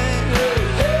mine.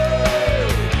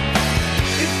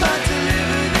 If I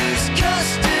deliver these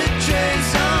custard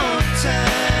trays on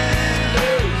time.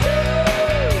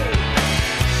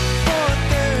 For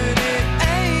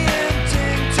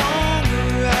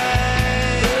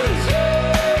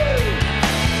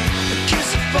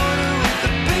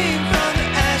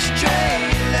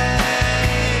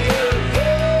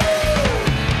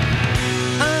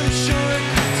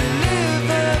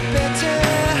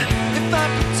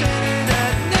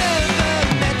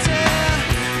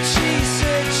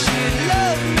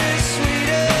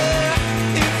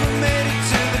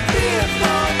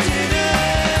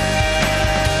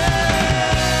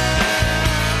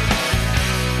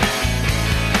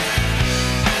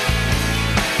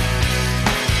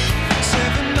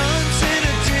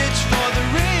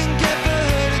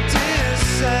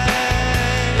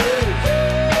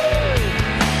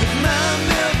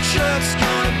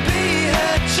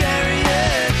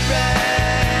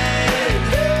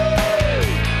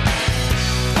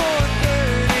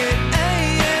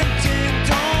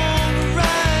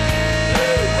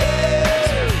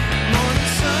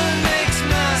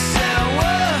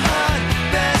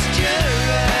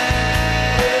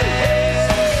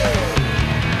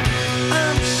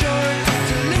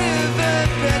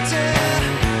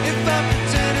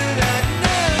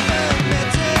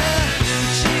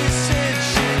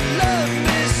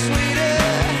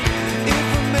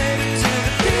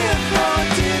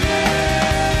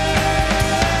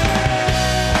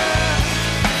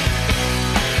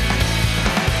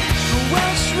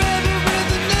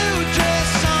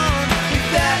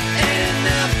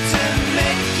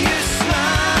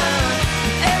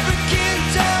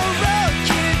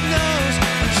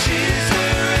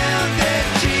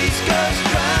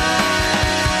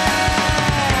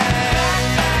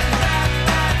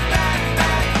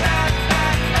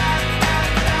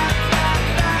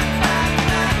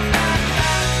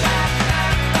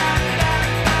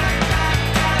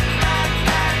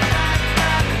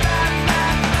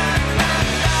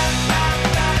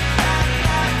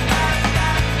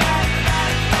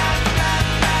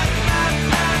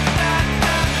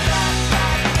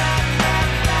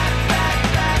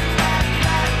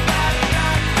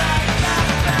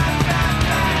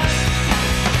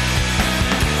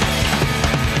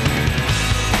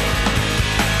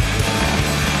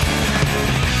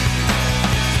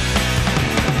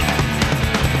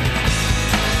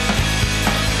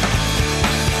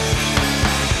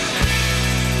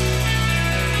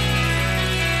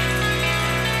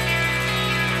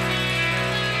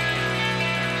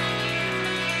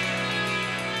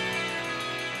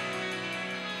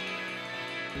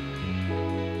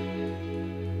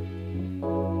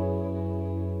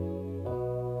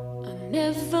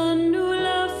Never knew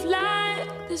love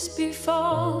like this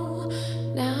before.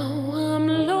 Now I'm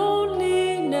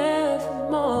lonely,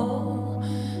 nevermore.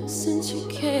 Since you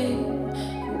came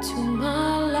into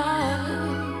my life,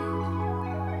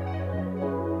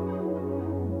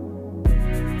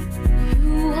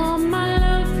 you are my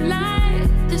love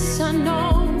like this, I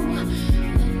know,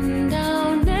 and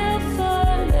I'll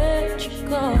never let you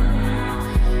go.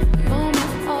 You're my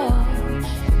all,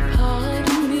 part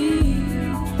of me.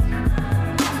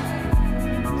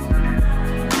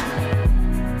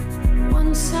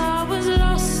 Once I was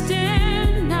lost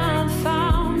and now I'm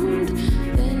found.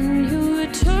 Then you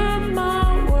turn my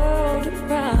world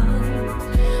around.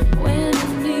 When I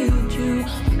need you, I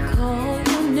call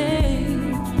your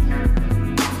name.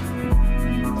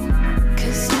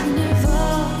 'Cause I never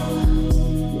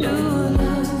knew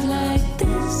love like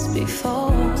this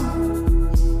before.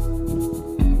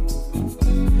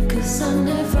 'Cause I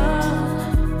never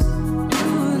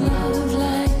knew love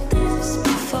like this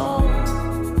before.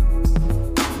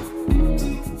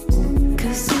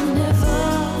 'Cause I never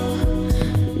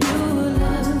knew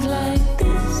love like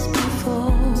this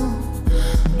before.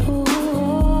 Ooh.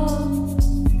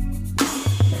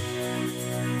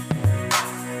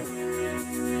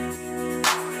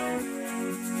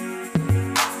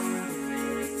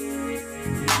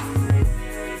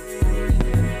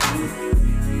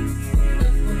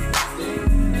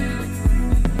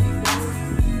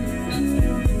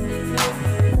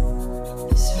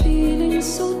 This feeling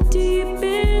so deep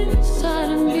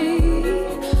inside of me,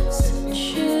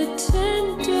 such a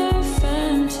tender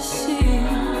fantasy.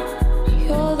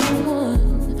 You're the one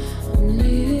I'm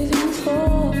living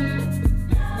for.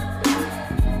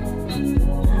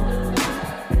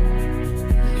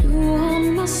 You are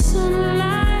my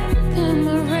sunlight and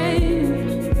my rain,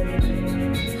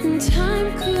 and time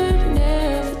could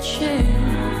never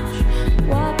change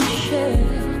what we share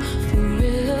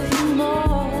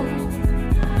forevermore.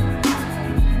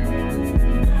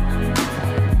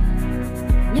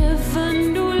 Never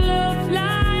knew love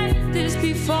like this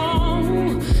before.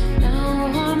 Now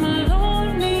I'm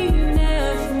lonely,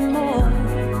 nevermore.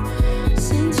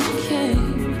 Since you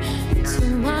came into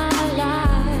my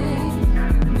life,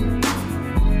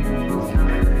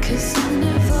 'cause I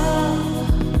never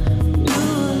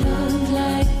knew love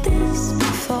like this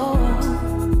before.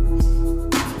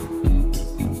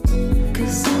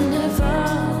 'Cause I never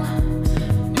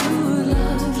knew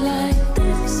love like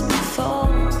this before.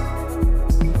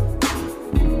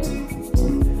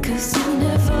 'Cause I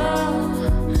never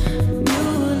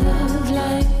knew love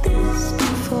like this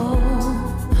before.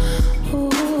 Ooh.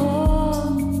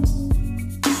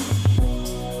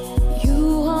 You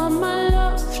are my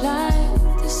love like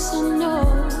this, I know,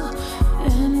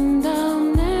 and I'll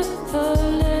never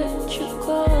let you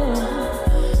go.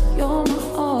 You're my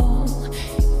all,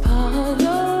 part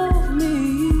of me.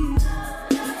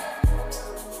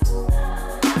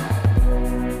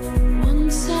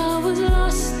 Once I was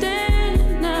lost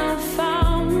and now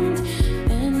found,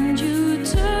 and you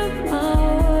turned my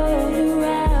world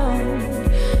around.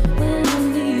 When I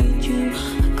need you,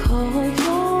 I call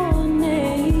your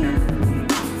name.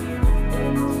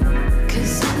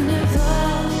 'Cause I never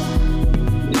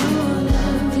knew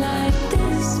love like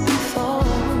this before.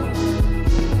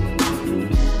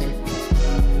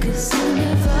 'Cause I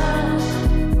never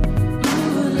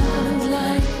knew love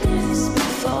like this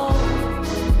before.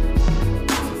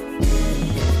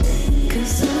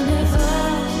 'Cause I never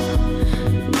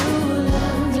knew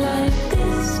love like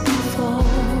this before.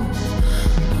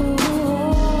 Ooh.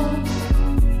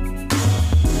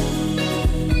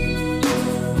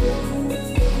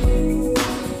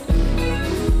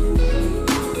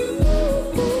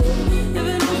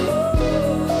 Never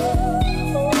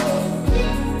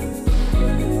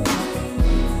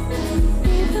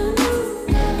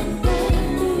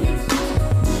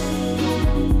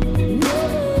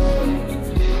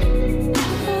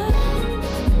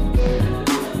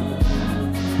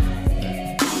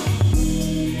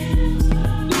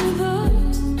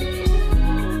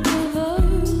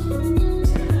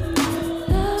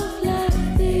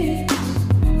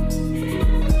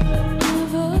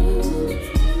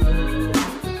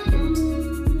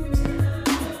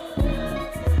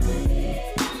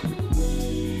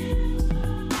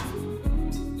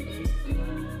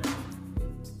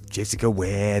Jessica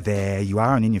Ware there. You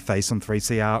are on In Your Face on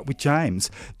 3CR with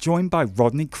James, joined by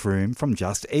Rodney Croome from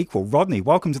Just Equal. Rodney,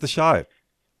 welcome to the show.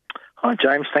 Hi,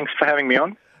 James. Thanks for having me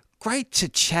on. Great to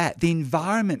chat. The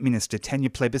Environment Minister, Tanya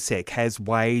Plibersek, has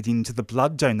weighed into the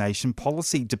blood donation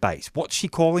policy debate. What's she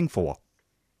calling for?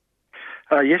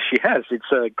 Yes, she has.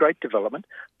 It's a great development.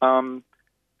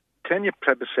 Tanya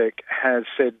Plibersek has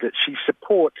said that she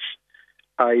supports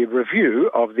a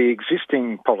review of the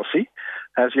existing policy.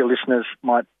 As your listeners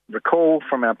might recall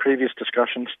from our previous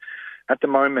discussions, at the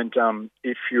moment,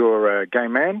 if you're a gay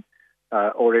man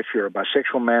or if you're a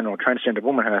bisexual man or transgender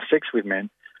woman who has sex with men,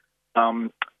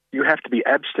 you have to be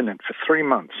abstinent for 3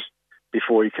 months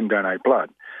before you can donate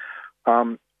blood.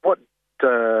 What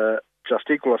Just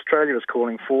Equal Australia is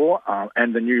calling for,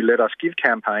 and the new Let Us Give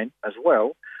campaign as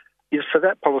well, is for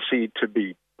that policy to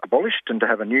be abolished and to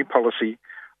have a new policy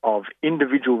of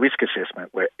individual risk assessment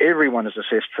where everyone is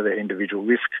assessed for their individual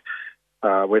risk,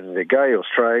 whether they're gay or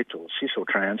straight or cis or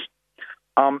trans.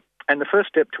 And the first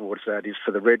step towards that is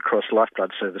for the Red Cross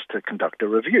Lifeblood Service to conduct a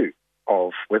review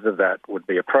of whether that would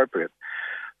be appropriate.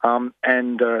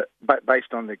 But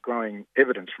based on the growing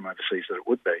evidence from overseas that it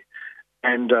would be.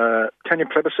 And Tanya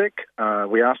Plibersek,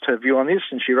 we asked her view on this,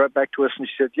 and she wrote back to us and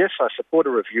she said, yes, I support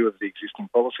a review of the existing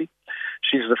policy.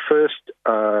 She's the first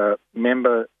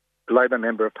Labor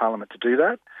Member of Parliament to do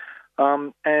that.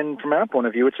 And from our point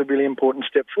of view, it's a really important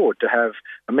step forward to have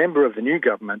a member of the new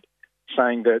government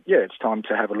saying that, yeah, it's time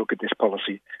to have a look at this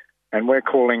policy. And we're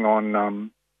calling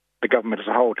on the government as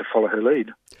a whole to follow her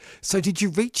lead. So did you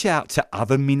reach out to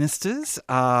other ministers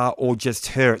or just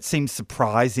her? It seems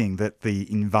surprising that the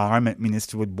Environment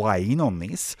Minister would weigh in on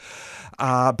this.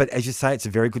 But as you say, it's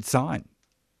a very good sign.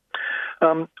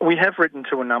 We have written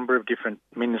to a number of different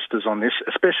ministers on this,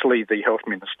 especially the Health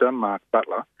Minister, Mark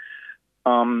Butler,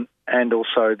 and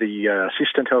also the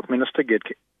Assistant Health Minister,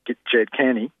 Jed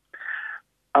Kearney.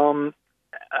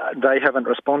 They haven't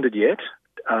responded yet.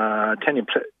 Tanya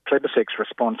Plibersek's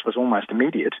response was almost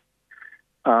immediate.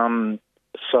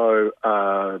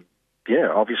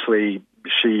 Obviously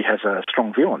she has a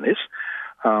strong view on this,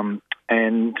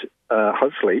 and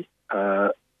hopefully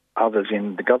others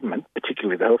in the government,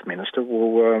 particularly the Health Minister,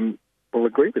 will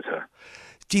agree with her.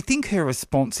 Do you think her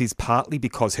response is partly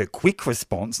because her quick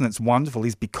response, and it's wonderful,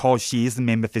 is because she is the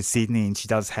member for Sydney and she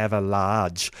does have a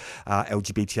large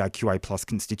LGBTIQA plus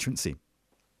constituency?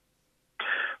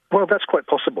 Well, that's quite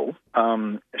possible.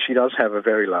 She does have a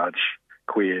very large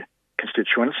queer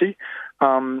constituency.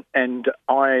 And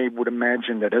I would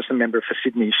imagine that as a member for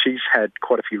Sydney, she's had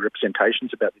quite a few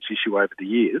representations about this issue over the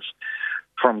years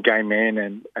from gay men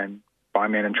and bi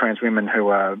men and trans women who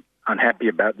are unhappy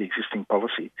about the existing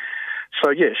policy. So,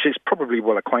 yeah, she's probably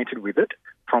well acquainted with it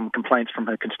from complaints from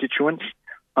her constituents.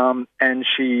 And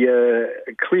she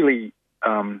clearly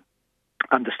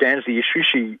understands the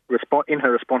issue. In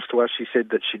her response to us, she said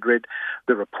that she'd read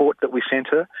the report that we sent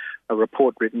her, a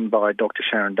report written by Dr.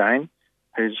 Sharon Dane,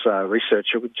 who's a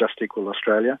researcher with Just Equal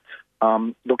Australia,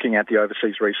 looking at the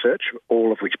overseas research,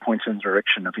 all of which points in the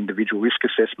direction of individual risk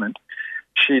assessment.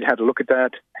 She'd had a look at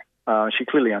that. She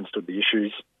clearly understood the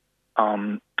issues.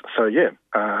 I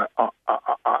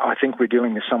think we're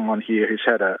dealing with someone here who's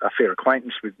had a fair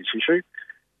acquaintance with this issue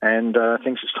and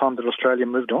thinks it's time that Australia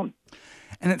moved on.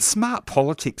 And it's smart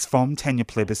politics from Tanya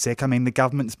Plibersek. I mean, the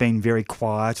government's been very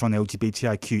quiet on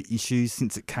LGBTIQ issues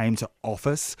since it came to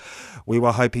office. We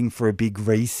were hoping for a big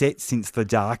reset since the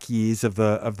dark years of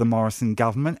the Morrison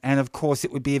government. And of course,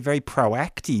 it would be a very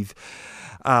proactive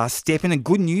step and a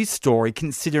good news story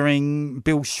considering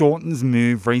Bill Shorten's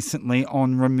move recently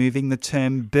on removing the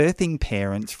term birthing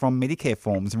parent from Medicare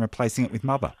forms and replacing it with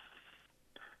mother.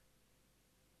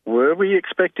 Were we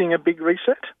expecting a big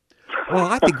reset? Well,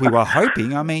 I think we were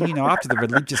hoping. I mean, after the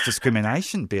religious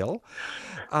discrimination bill,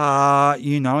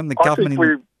 and the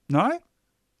government... No?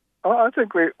 I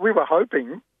think we were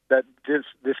hoping that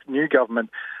this new government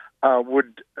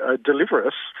would deliver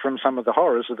us from some of the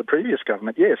horrors of the previous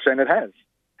government. Yes, and it has.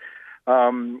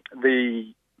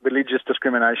 The religious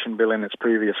discrimination bill in its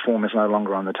previous form is no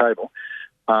longer on the table.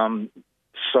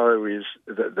 So is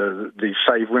the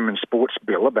Save Women's Sports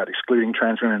bill about excluding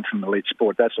trans women from elite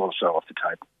sport. That's also off the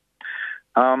table.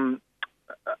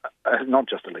 Not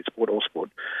just elite sport, all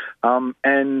sport. That's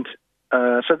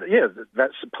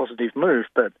a positive move.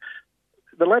 But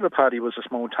the Labor Party was a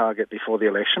small target before the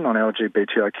election on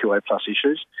LGBTIQA plus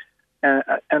issues.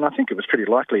 And I think it was pretty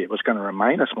likely it was going to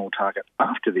remain a small target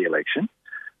after the election.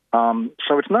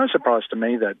 So it's no surprise to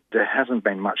me that there hasn't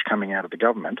been much coming out of the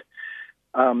government.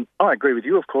 I agree with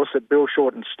you, of course, that Bill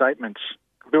Shorten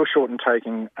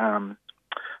taking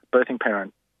birthing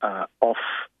parent off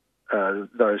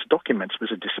those documents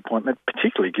was a disappointment,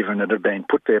 particularly given that it had been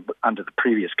put there under the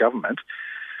previous government.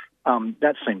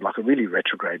 That seemed like a really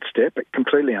retrograde step, but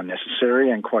completely unnecessary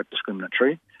and quite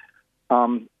discriminatory,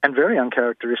 and very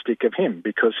uncharacteristic of him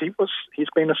because he's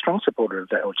been a strong supporter of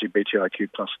the LGBTIQ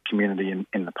plus community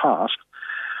in the past.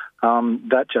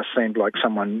 That just seemed like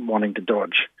someone wanting to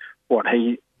dodge what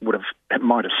he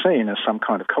might have seen as some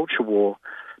kind of culture war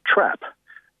trap,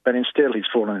 but instead he's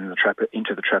fallen into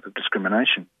the trap of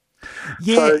discrimination.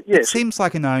 Yeah, So, yes. It seems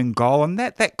like an own goal, and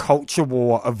that culture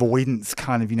war avoidance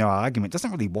kind of, argument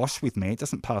doesn't really wash with me. It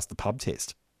doesn't pass the pub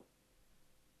test.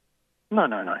 No.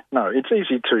 It's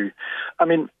easy to,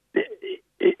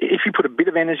 if you put a bit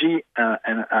of energy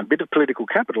and a bit of political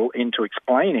capital into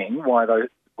explaining why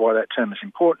that term is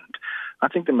important, I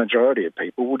think the majority of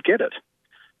people would get it.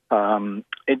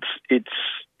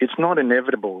 It's not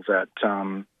inevitable that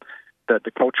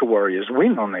the culture warriors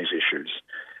win on these issues.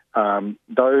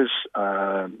 Those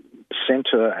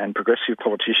centre and progressive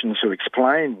politicians who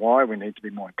explain why we need to be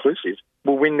more inclusive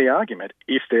will win the argument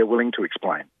if they're willing to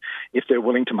explain, if they're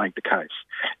willing to make the case,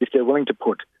 if they're willing to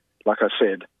put, like I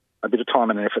said, a bit of time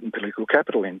and effort and political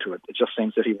capital into it. It just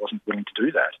seems that he wasn't willing to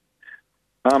do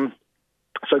that.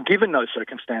 So given those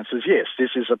circumstances, yes,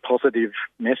 this is a positive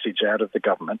message out of the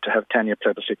government to have Tanya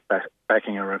Plibersek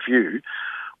backing a review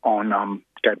on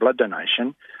gay blood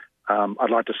donation. I'd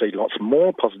like to see lots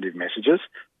more positive messages,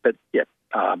 but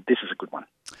this is a good one.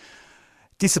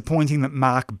 Disappointing that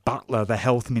Mark Butler, the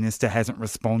health minister, hasn't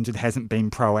responded, hasn't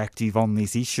been proactive on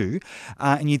this issue.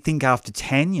 And you'd think after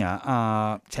Tanya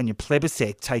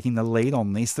Plibersek taking the lead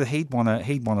on this, that he'd want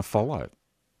to follow.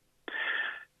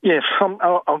 Yes,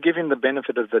 I'll give him the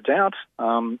benefit of the doubt.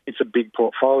 It's a big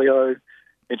portfolio.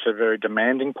 It's a very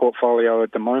demanding portfolio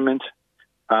at the moment,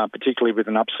 particularly with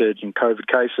an upsurge in COVID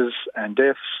cases and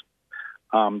deaths.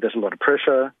 There's a lot of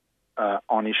pressure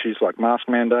on issues like mask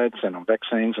mandates and on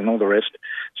vaccines and all the rest,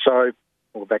 or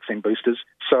vaccine boosters.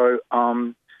 So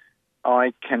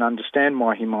I can understand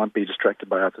why he might be distracted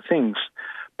by other things.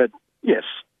 But yes,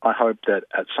 I hope that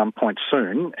at some point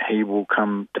soon he will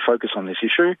come to focus on this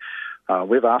issue.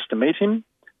 We've asked to meet him.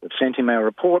 We've sent him our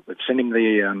report. We've sent him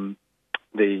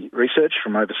the research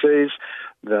from overseas,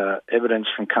 the evidence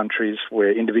from countries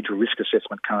where individual risk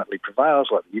assessment currently prevails,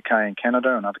 like the UK and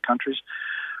Canada and other countries.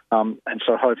 And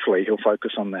so hopefully he'll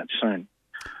focus on that soon.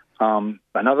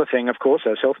 Another thing, of course,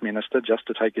 as Health Minister, just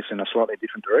to take us in a slightly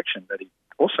different direction that he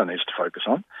also needs to focus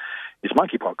on, is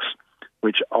monkeypox,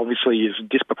 which obviously is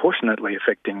disproportionately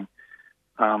affecting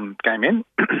gay men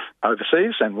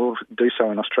overseas and will do so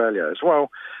in Australia as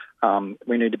well.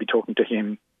 We need to be talking to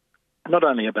him not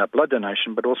only about blood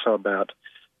donation, but also about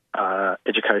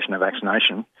education and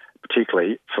vaccination,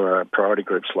 particularly for priority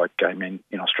groups like gay men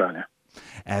in Australia.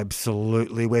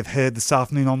 Absolutely. We've heard this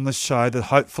afternoon on the show that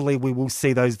hopefully we will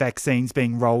see those vaccines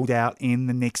being rolled out in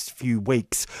the next few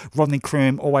weeks. Rodney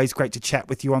Croome, always great to chat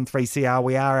with you on 3CR.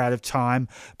 We are out of time,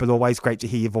 but always great to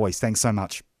hear your voice. Thanks so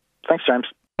much. Thanks, James.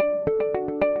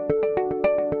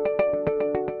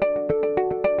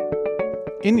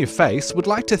 In Your Face would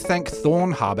like to thank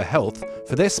Thorn Harbour Health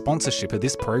for their sponsorship of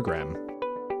this program.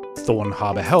 Thorn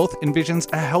Harbour Health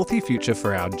envisions a healthy future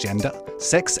for our gender,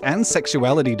 sex and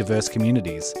sexuality diverse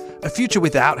communities, a future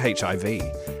without HIV,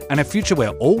 and a future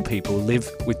where all people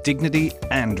live with dignity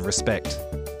and respect.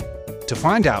 To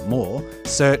find out more,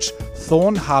 search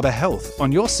Thorn Harbour Health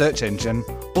on your search engine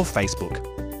or Facebook.